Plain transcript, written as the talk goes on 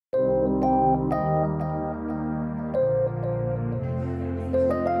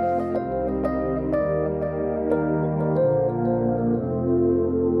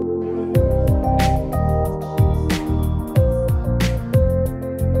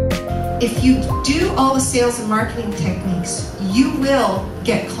If you do all the sales and marketing techniques, you will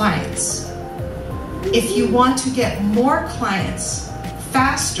get clients. If you want to get more clients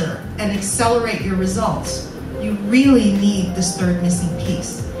faster and accelerate your results, you really need this third missing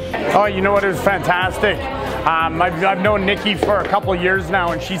piece. Oh, you know what? It was fantastic. I've known Nikki for a couple of years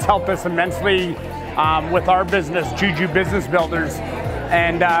now, and she's helped us immensely with our business, Juju Business Builders.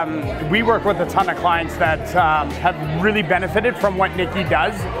 And we work with a ton of clients that have really benefited from what Nikki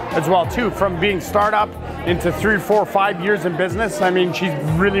does as well too, from being startup into 3, 4, 5 years in business. I mean, she's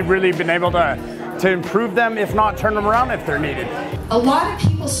really been able to improve them, if not turn them around if they're needed. A lot of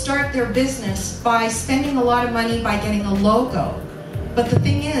people start their business by spending a lot of money by getting a logo. But the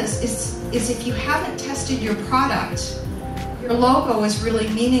thing is if you haven't tested your product, your logo is really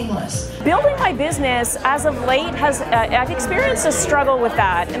meaningless. Building my business as of late I've experienced a struggle with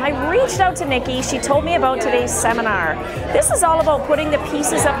that, and I reached out to Nikki. She told me about today's seminar. This is all about putting the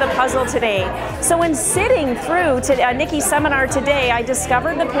pieces of the puzzle today. So in sitting through Nikki's seminar today, I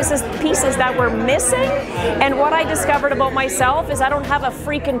discovered the pieces that were missing, and what I discovered about myself is I don't have a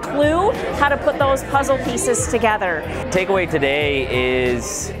freaking clue how to put those puzzle pieces together. Takeaway today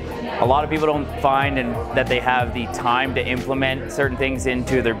is a lot of people don't find that they have the time to implement certain things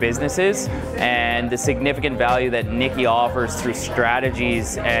into their businesses, and the significant value that Nikki offers through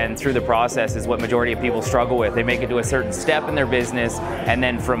strategies and through the process is what majority of people struggle with. They make it to a certain step in their business, and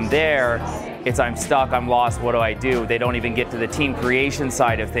then from there, it's I'm stuck, I'm lost, what do I do? They don't even get to the team creation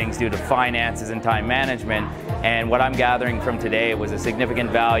side of things due to finances and time management. And what I'm gathering from today was a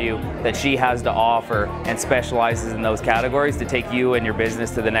significant value that she has to offer and specializes in those categories to take you and your business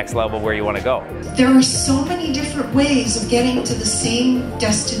to the next level where you want to go. There are so many different ways of getting to the same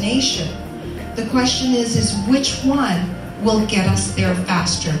destination. The question is which one will get us there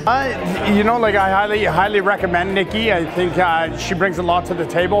faster? You know, like I highly recommend Nikki. I think she brings a lot to the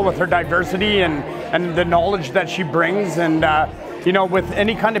table with her diversity and the knowledge that she brings. And you know, with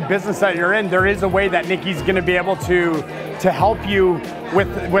any kind of business that you're in, there is a way that Nikki's going to be able to help you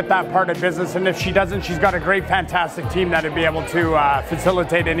with that part of business. And if she doesn't, she's got a great, fantastic team that'd be able to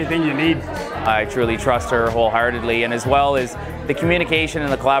facilitate anything you need. I truly trust her wholeheartedly, and as well as the communication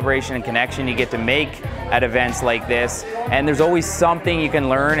and the collaboration and connection you get to make at events like this. And there's always something you can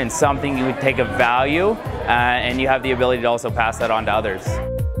learn and something you would take of value, and you have the ability to also pass that on to others.